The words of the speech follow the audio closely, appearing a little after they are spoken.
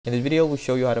In this video, we'll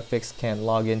show you how to fix can't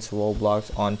log into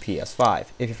Roblox on PS5.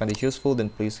 If you find this useful, then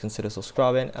please consider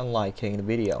subscribing and liking the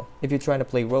video. If you're trying to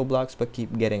play Roblox but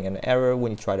keep getting an error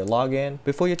when you try to log in,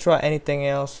 before you try anything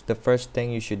else, the first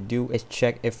thing you should do is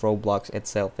check if Roblox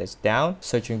itself is down.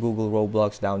 Search in Google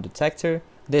Roblox down detector.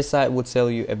 This site would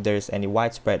tell you if there's any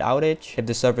widespread outage. If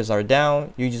the servers are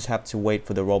down, you just have to wait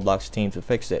for the Roblox team to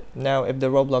fix it. Now, if the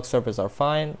Roblox servers are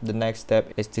fine, the next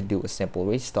step is to do a simple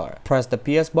restart. Press the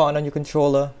PS button on your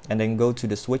controller and then go to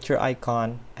the switcher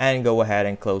icon and go ahead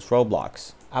and close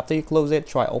Roblox. After you close it,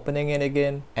 try opening it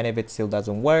again, and if it still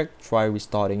doesn't work, try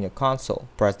restarting your console.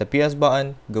 Press the PS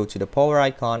button, go to the power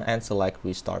icon and select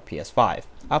Restart PS5.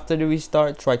 After the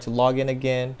restart, try to log in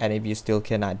again, and if you still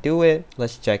cannot do it,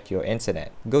 let's check your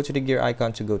internet. Go to the gear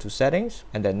icon to go to settings,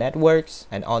 and then networks,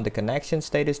 and on the connection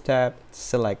status tab,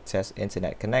 select test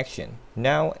internet connection.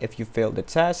 Now, if you failed the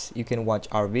test, you can watch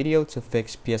our video to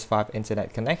fix PS5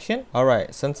 internet connection.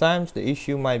 Alright, sometimes the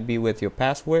issue might be with your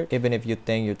password. Even if you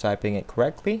think you're typing it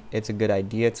correctly, it's a good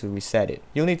idea to reset it.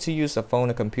 You'll need to use a phone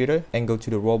or computer and go to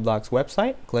the Roblox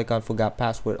website. Click on forgot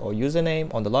password or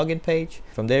username on the login page.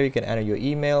 From there, you can enter your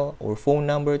email or phone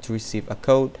number to receive a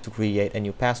code to create a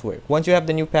new password. Once you have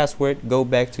the new password, go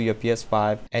back to your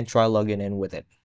PS5 and try logging in with it.